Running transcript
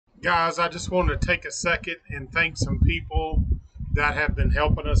Guys, I just wanted to take a second and thank some people that have been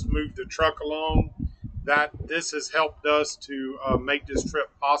helping us move the truck along. This has helped us to make this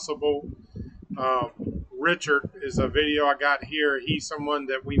trip possible. Richard is a video I got here. He's someone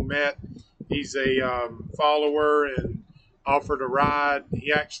that we met. He's a follower and offered a ride.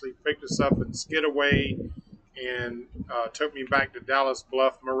 He actually picked us up in Skidaway and took me back to Dallas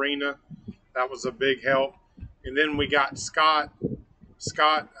Bluff Marina. That was a big help. And then we got Scott.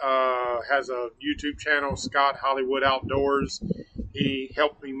 Scott has a YouTube channel, Scott Hollywood Outdoors. He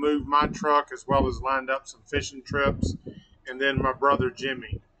helped me move my truck as well as lined up some fishing trips. And then my brother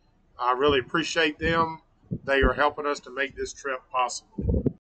Jimmy. I really appreciate them. They are helping us to make this trip possible.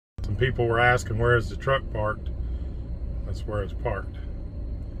 Some people were asking, where is the truck parked? That's where it's parked.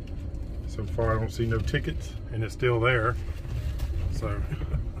 So far I don't see no tickets and it's still there. So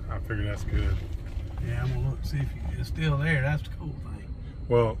I figure that's good. Yeah, I'm gonna look, see if it's still there. That's the cool thing.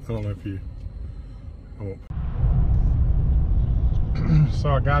 Well, I don't know if you, So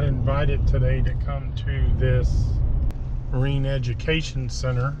I got invited today to come to this Marine Education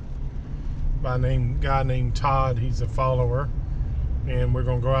Center by a guy named Todd. He's a follower, and we're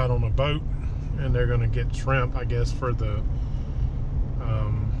gonna go out on a boat and they're gonna get shrimp, I guess, for the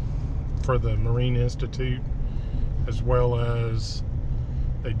Marine Institute, as well as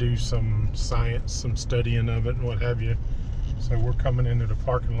they do some science, some studying of it and what have you. So we're coming into the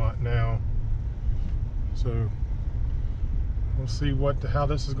parking lot now. So we'll see how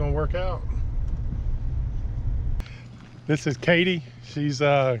this is going to work out. This is Katie. She's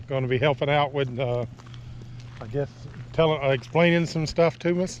going to be helping out with, I guess, explaining some stuff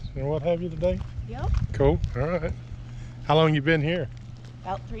to us and what have you today. Yep. Cool. All right. How long you been here?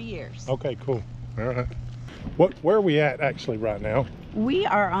 About 3 years. Okay, cool. All right. Where are we at actually right now? We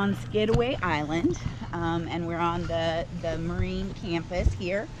are on Skidaway Island, and we're on the Marine campus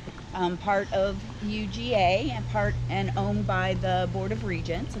here, part of UGA and owned by the Board of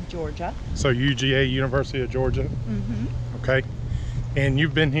Regents of Georgia. So UGA, University of Georgia. Mm-hmm. Okay. And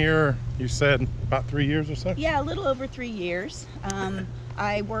you've been here, you said, about 3 years or so? Yeah, a little over 3 years.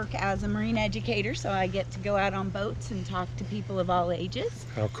 I work as a marine educator, so I get to go out on boats and talk to people of all ages.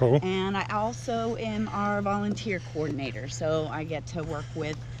 Oh, cool. And I also am our volunteer coordinator, so I get to work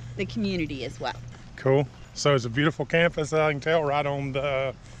with the community as well. Cool. So it's a beautiful campus, I can tell, right on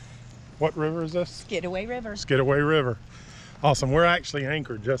the, what river is this? Skidaway River. Skidaway River. Awesome. We're actually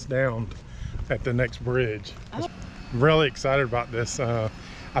anchored just down at the next bridge. Oh. I'm really excited about this.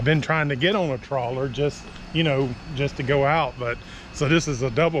 I've been trying to get on a trawler just to go out, but so this is a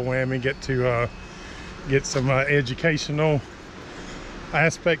double whammy. Get to get some educational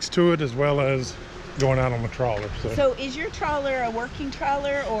aspects to it, as well as going out on the trawler. So is your trawler a working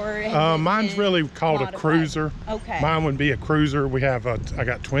trawler, or mine's really called a cruiser? Okay. Mine would be a cruiser. We have I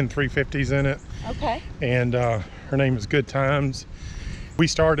got twin 350s in it. Okay. And her name is Good Times. We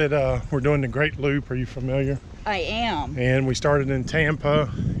started, we're doing the Great Loop. Are you familiar? I am. And we started in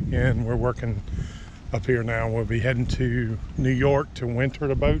Tampa, and we're working up here now. We'll be heading to New York to winter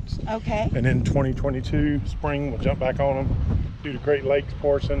the boats. Okay. And then 2022 spring, we'll jump back on them, do the Great Lakes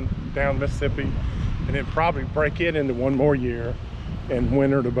portion down Mississippi, and then probably break it into one more year and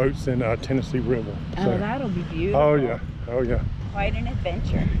winter the boats in Tennessee River. Oh, that'll be beautiful. Oh yeah, oh yeah. Quite an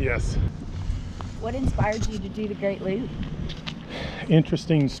adventure. Yes. What inspired you to do the Great Loop?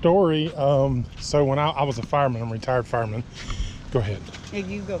 Interesting story. So when I was a fireman, I'm a retired fireman. Go ahead. Yeah,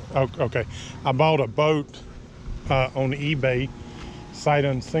 you go. Oh, okay. I bought a boat on eBay, sight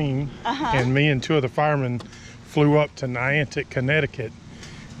unseen, and me and two of the firemen flew up to Niantic, Connecticut,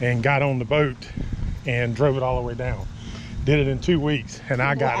 and got on the boat and drove it all the way down. Did it in 2 weeks, and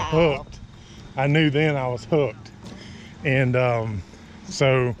I got hooked. I knew then I was hooked. And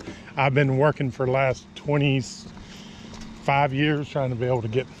so I've been working for the last 25 years trying to be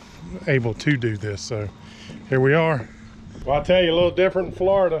able to do this. So here we are. Well, I'll tell you, a little different in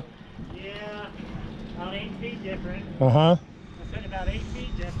Florida. Yeah, about 8 feet different. Uh-huh. I said about 8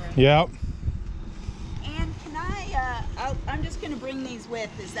 feet different. Yep. And can I'm just going to bring these with.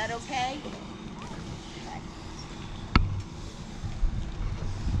 Is that okay?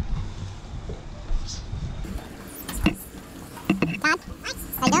 Todd,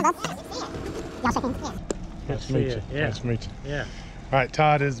 how you doing, bud? Y'all shaking? Yeah. Nice to meet you. Yeah. Nice to meet you. Yeah. All right,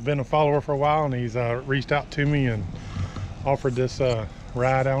 Todd has been a follower for a while, and he's reached out to me and offered this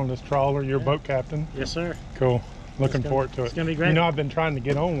ride out on this trawler. You're a boat captain. Yes, sir. Cool. Looking forward to it. It's gonna be great. You know, I've been trying to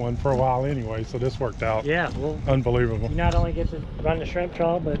get on one for a while anyway, so this worked out. Yeah. Well, unbelievable. you not only get to run the shrimp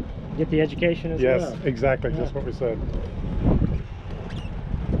trawl, but get the education as well. Yes, exactly. Yeah. Just what we said.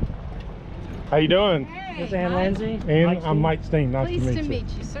 How you doing? Hey. This is Ann Lindsay. And I'm Steen. Mike Steen. Nice Pleased to to meet you.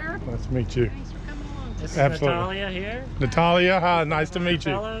 meet you, sir. Nice to meet you. Thanks for coming along. This is Absolutely. Natalia here. Natalia, hi. Nice to meet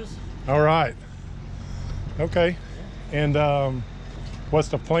you. Fellows. All right. Okay. And what's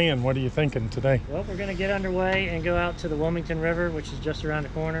the plan? What are you thinking today? Well, we're going to get underway and go out to the Wilmington River, which is just around the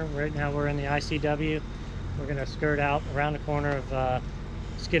corner. Right now we're in the ICW. We're going to skirt out around the corner of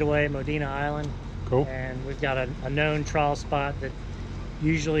Skidaway, Modena Island. Cool. And we've got a known trawl spot that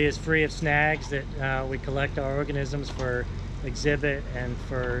usually is free of snags that we collect our organisms for exhibit and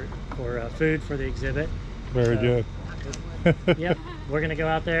for food for the exhibit. Very good. Yep, we're going to go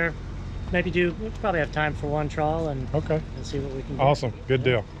out there. We'll probably have time for one trawl and see what we can do. Awesome. Good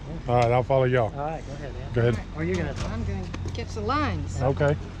deal. All right, I'll follow y'all. All right, go ahead, man. Go ahead. Or you're going to... I'm going to catch the lines.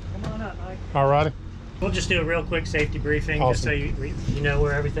 Okay. Come on up, Mike. All righty. We'll just do a real quick safety briefing, just so Awesome. you know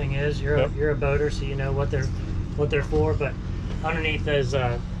where everything is. You're a boater, so you know what they're for. But underneath those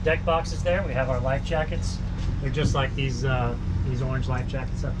deck boxes there, we have our life jackets. They're just like these orange life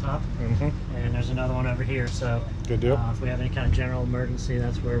jackets up top. And there's another one over here. So Good deal. if we have any kind of general emergency,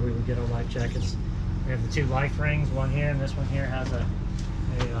 that's where we would get our life jackets. We have the 2 life rings, one here, and this one here has a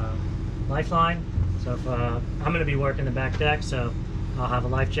lifeline. So if I'm going to be working the back deck, so I'll have a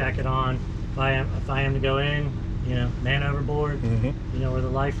life jacket on. If I am to go in, man overboard, you know where the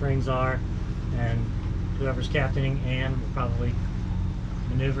life rings are, and whoever's captaining Ann will probably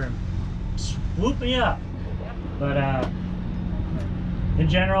maneuver and swoop me up. But in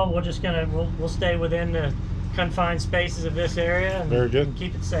general, we'll stay within the confined spaces of this area and, Very good. and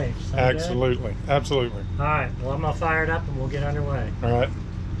keep it safe. Sound Absolutely. good? Absolutely. All right. Well, I'm gonna fire it up and we'll get underway. All right.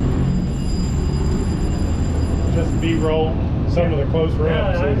 Just B-roll some of the close Yeah,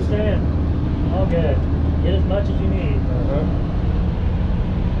 ramps. I understand. All good. Get as much as you need.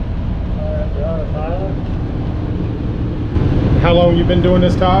 All right, the autopilot. How long you been doing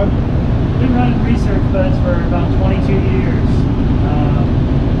this, Todd? Been running research boats for about 22 years,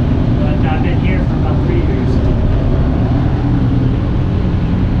 but I've been here for about 3 years.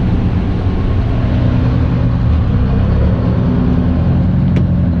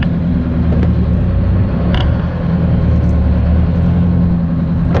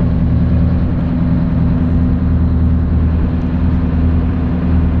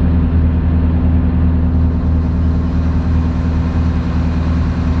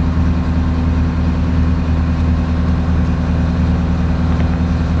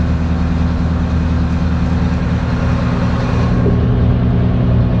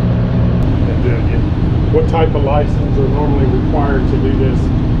 What type of license are normally required to do this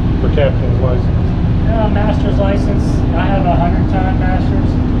for captain's license? Master's license. I have a 100-ton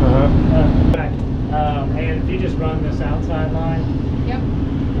master's. And if you just run this outside line, Yep.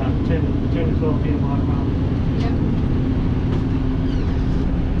 10 to 12 feet of water probably. Yep.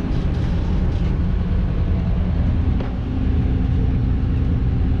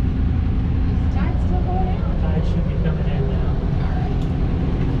 Is the tide still going out? Tide should be coming in now.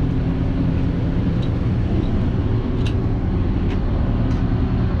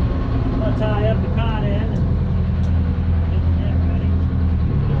 I'm gonna tie up the cot end and get the net ready.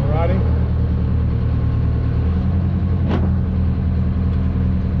 All righty.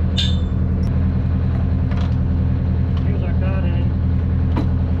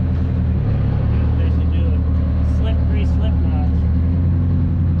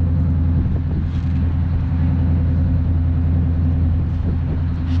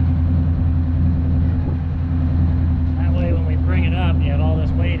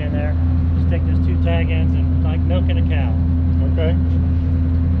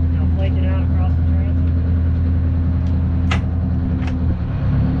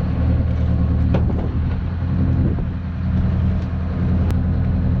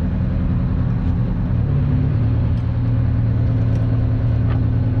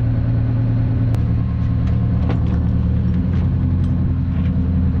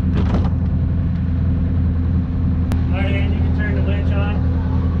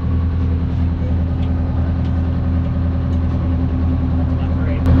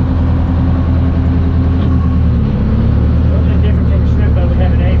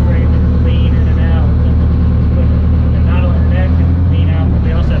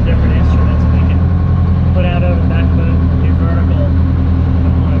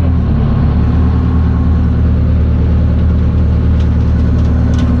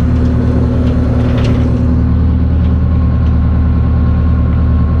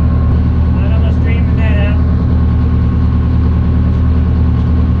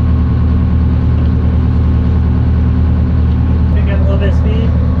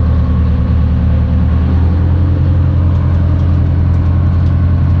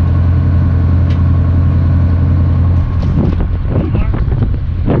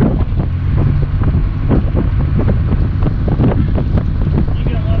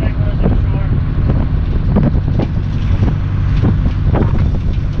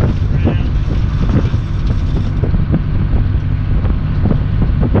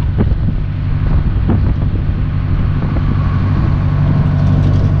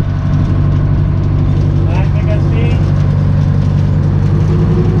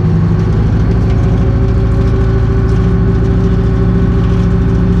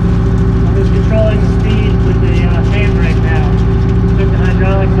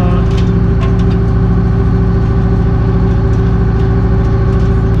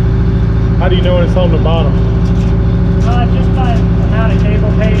 when it's on the bottom? Just by the amount of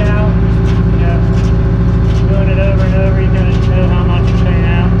cable paid out. You know, doing it over and over, you kind of know how much you're paying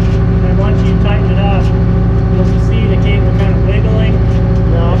out. And once you tighten it up, you'll see the cable kind of wiggling.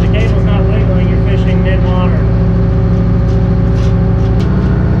 If the cable's not wiggling, you're fishing mid-water.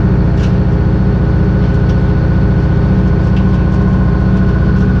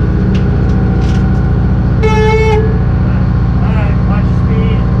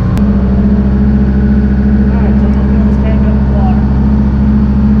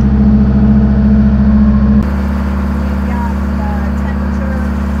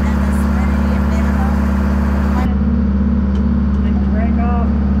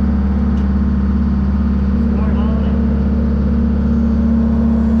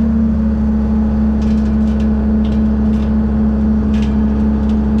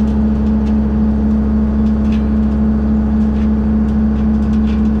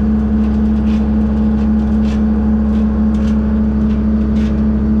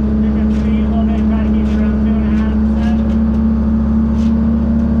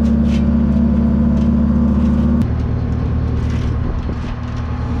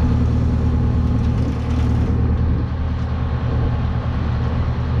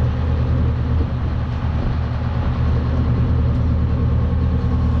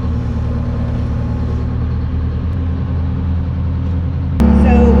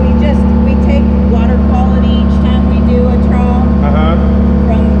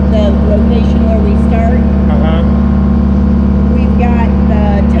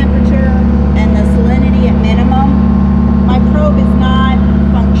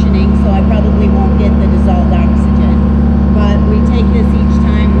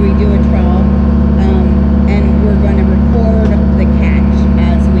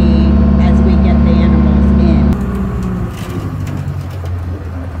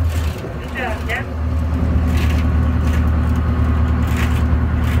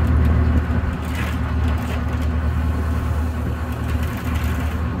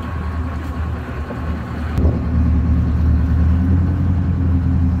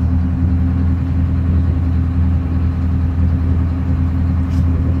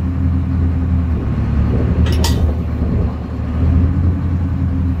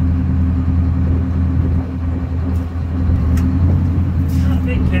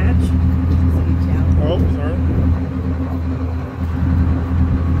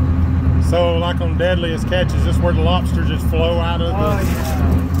 So like on Deadliest Catch, is this where the lobster just flow out of the... Oh yeah.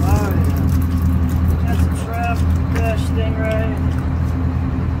 That's a trap fish, stingray.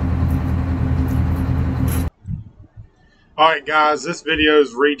 All right, guys, this video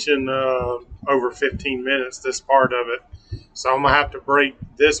is reaching over 15 minutes, this part of it. So I'm going to have to break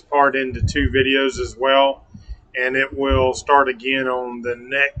this part into 2 videos as well. And it will start again on the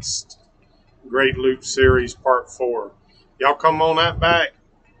next Great Loop Series Part 4. Y'all come on that back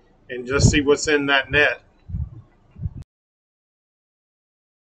and just see what's in that net.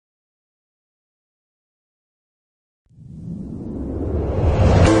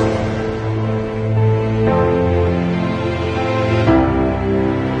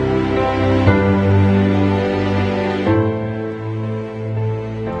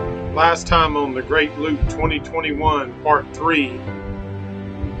 Last time on the Great Loop 2021 Part 3,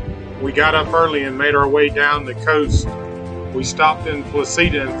 we got up early and made our way down the coast. We stopped in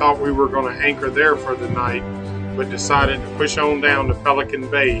Placida and thought we were going to anchor there for the night, but decided to push on down to Pelican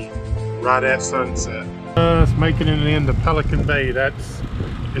Bay right at sunset. It's making it into Pelican Bay.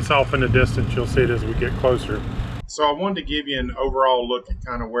 It's off in the distance. You'll see it as we get closer. So I wanted to give you an overall look at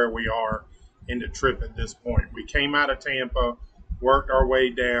kind of where we are in the trip at this point. We came out of Tampa, worked our way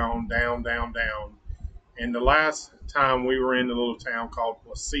down. And the last time we were in a little town called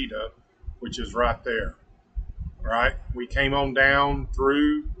Placida, which is right there. Right? We came on down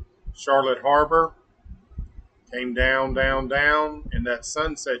through Charlotte Harbor, came down, and that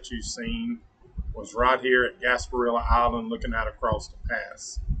sunset you've seen was right here at Gasparilla Island looking out across the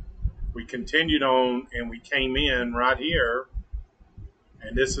pass. We continued on and we came in right here,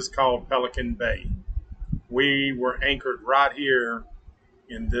 and this is called Pelican Bay. We were anchored right here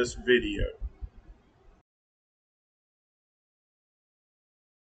in this video.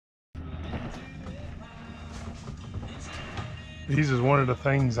 These is one of the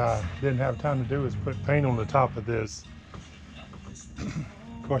things I didn't have time to do, is put paint on the top of this.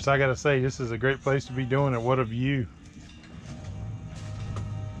 Of course, I gotta say, this is a great place to be doing it. What a view.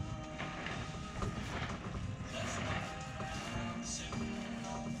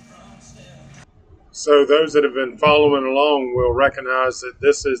 So those that have been following along will recognize that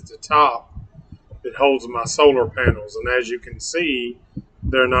this is the top that holds my solar panels. And as you can see,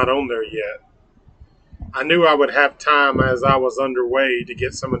 they're not on there yet. I knew I would have time as I was underway to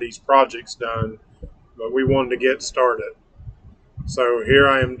get some of these projects done, but we wanted to get started. So here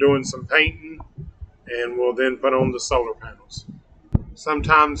I am doing some painting, and we'll then put on the solar panels.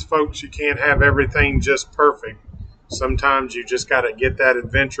 Sometimes, folks, you can't have everything just perfect. Sometimes you just got to get that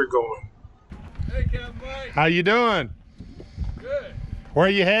adventure going. Hey, Captain Mike. How you doing? Good. Where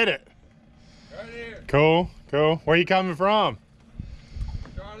you headed? Right here. Cool, cool. Where you coming from?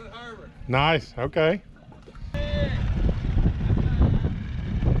 Charlotte Harbor. Nice, okay.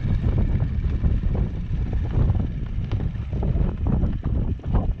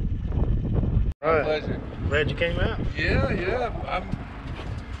 My pleasure. Glad you came out. Yeah. I'm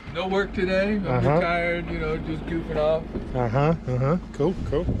no work today. I'm retired, you know, just goofing off. Cool.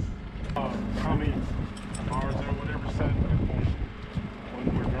 How many bars or whatever said when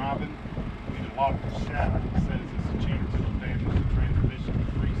we're driving, we need to lock the shaft that says it's a chance it'll damage the transmission to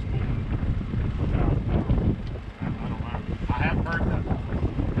free spooling. I don't know. I have heard that before.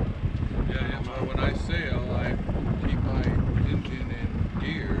 Yeah. Well, when I sail, I keep my engine in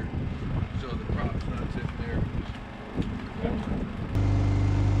gear so the prop's not sitting there.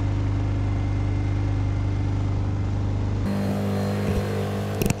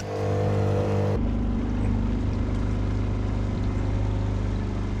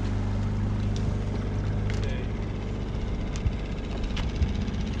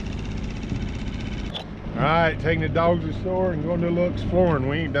 All right, taking the dogs ashore and going to do a little exploring.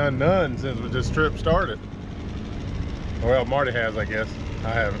 We ain't done none since this trip started. Well, Marty has, I guess. I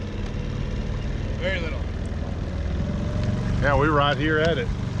haven't. Very little. Now we're right here at it.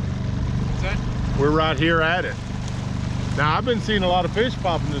 What's that? We're right here at it. Now I've been seeing a lot of fish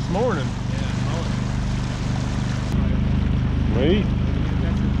popping this morning. Me?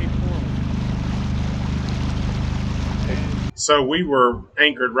 So we were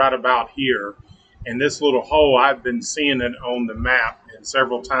anchored right about here, and this little hole, I've been seeing it on the map, and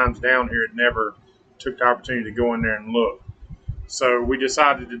several times down here it never took the opportunity to go in there and look. So we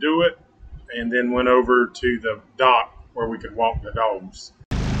decided to do it, and then went over to the dock where we could walk the dogs.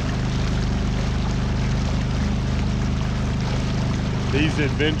 These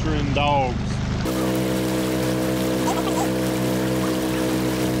adventuring dogs.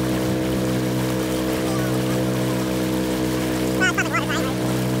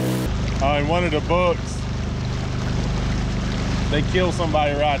 In one of the books, they kill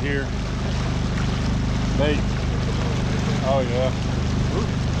somebody right here. Oh yeah.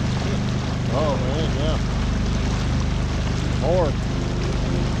 Oh man, yeah. More.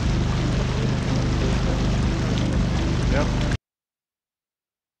 Yep.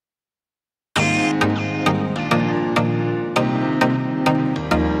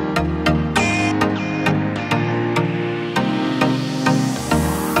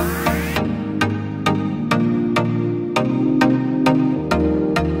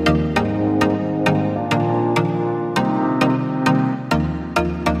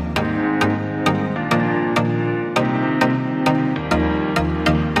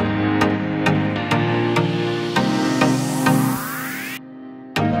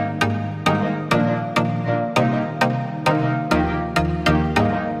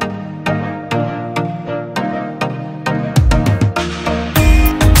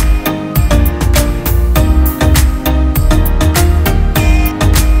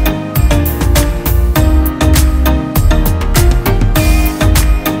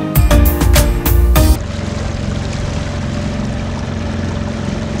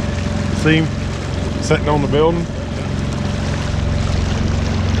 See him sitting on the building?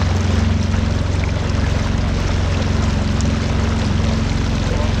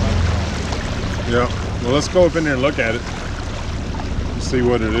 Yeah. Well, let's go up in there and look at it. See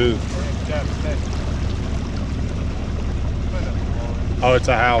what it is. Oh, it's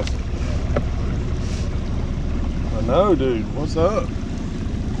a house. I know, dude. What's up?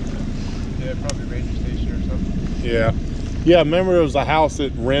 Yeah, probably ranger station or something. Yeah. Yeah, remember it was a house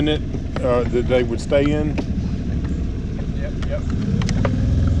that rented, that they would stay in? Yep.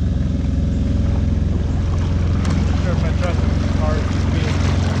 Sure if I trust them as far as being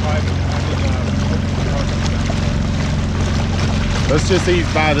private. Let's just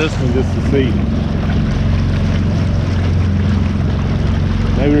ease by this one just to see.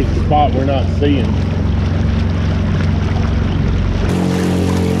 Maybe there's a spot we're not seeing.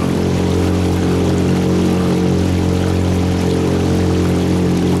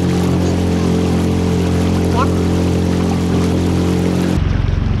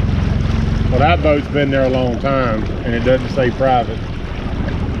 Well, that boat's been there a long time, and it doesn't say private.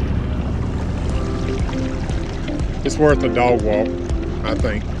 It's worth a dog walk, I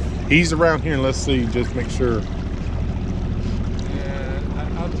think. Ease around here and let's see, just make sure. Yeah,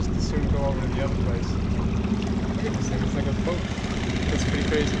 I'll just as soon go over to the other place. Look at this thing, it's like a boat. That's pretty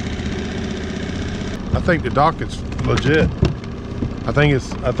crazy. I think the dock is legit. I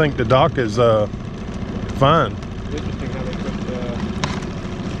think the dock is fine. Interesting how they put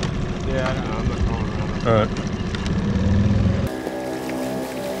yeah, I don't know, I'm not going around. All right.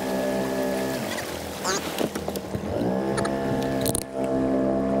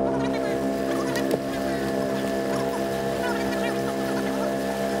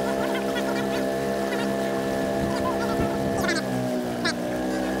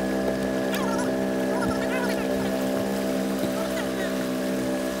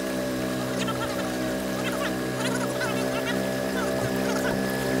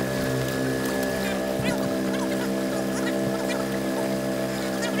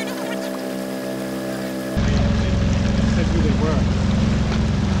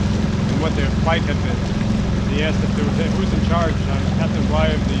 What their fight had been. He asked if there was who's in charge. Captain Bligh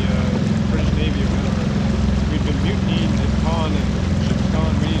of the British Navy or whatever. We've been mutinied, it's gone, and ship's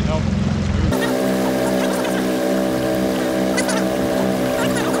gone. We need help.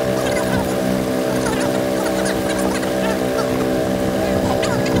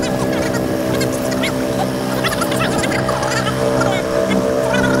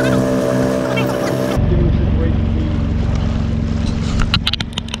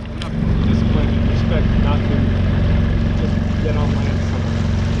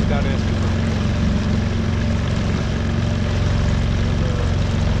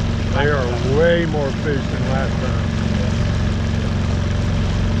 They are way more fish than last time.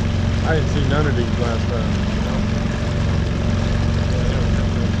 I didn't see none of these last time.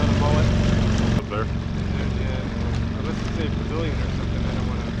 Ton of mullet. Up there. Yeah, unless it's a pavilion or something, I don't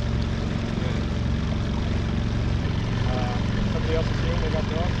want to. Yeah. Somebody else is here, they got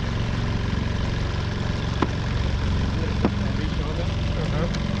dogs. Reach on them?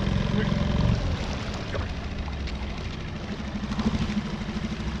 Wait.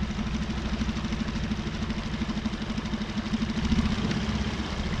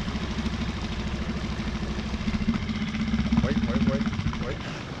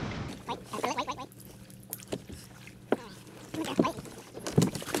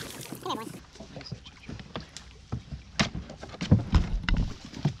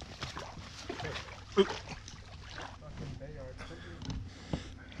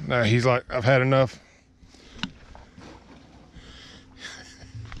 Nah, he's like, I've had enough.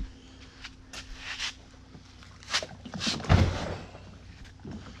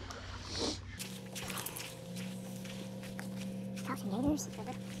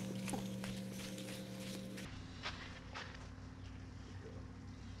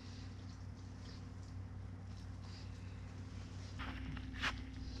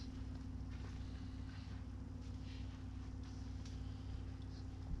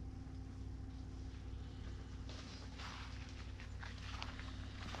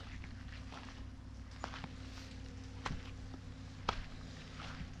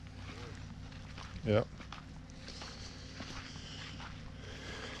 Yep.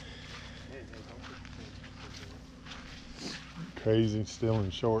 Crazy, still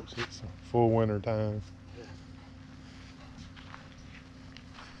in shorts. It's full winter time.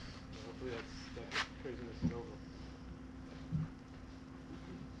 Hopefully that craziness is over.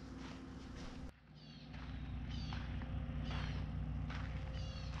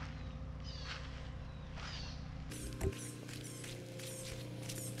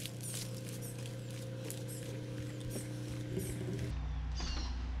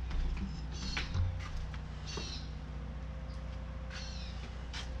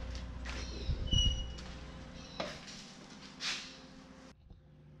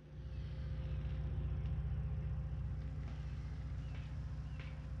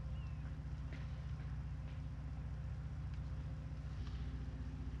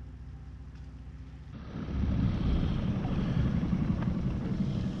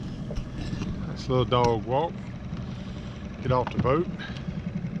 Nice little dog walk. Get off the boat.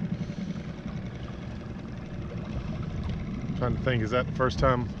 Trying to think, is that the first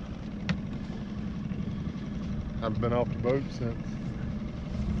time I've been off the boat since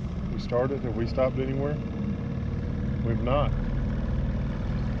we started? Have we stopped anywhere? We've not.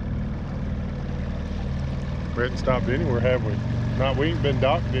 We hadn't stopped anywhere, have we? Not, we ain't been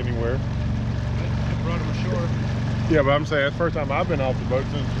docked anywhere. I brought him ashore. Yeah, but I'm saying that's the first time I've been off the boat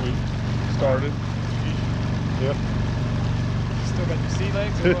since we started. Yep. Still got your sea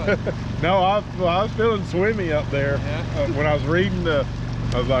legs or what? No, I was feeling swimmy up there. Yeah. When I was reading I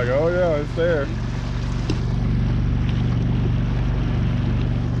was like, oh yeah, it's there.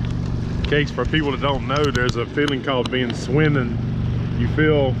 case for people that don't know, there's a feeling called being swimming. You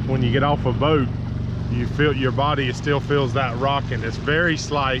feel when you get off a boat, you feel your body still feels that rocking. It's very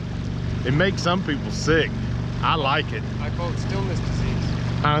slight. It makes some people sick. I like it. I call it stillness disease.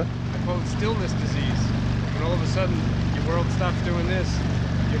 Huh? I call it stillness disease. When all of a sudden your world stops doing this,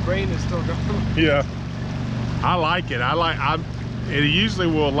 your brain is still going. Yeah. I like it. It usually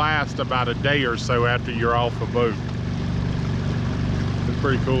will last about a day or so after you're off a boat. It's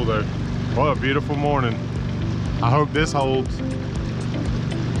pretty cool though. What a beautiful morning. I hope this holds. Don't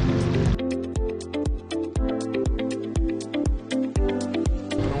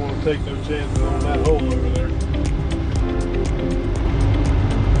want to take no chances on that hole over there.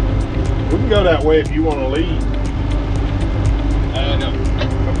 We can go that way if you want to lead. No.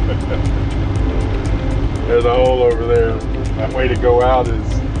 There's a hole over there. That way to go out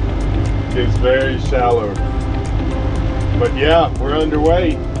is very shallow. But yeah, we're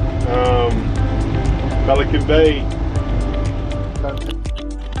underway. Pelican Bay.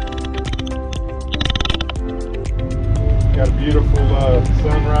 Got a beautiful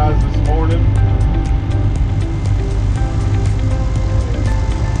sunrise this morning.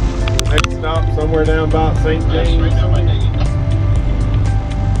 Next stop somewhere down about St. James.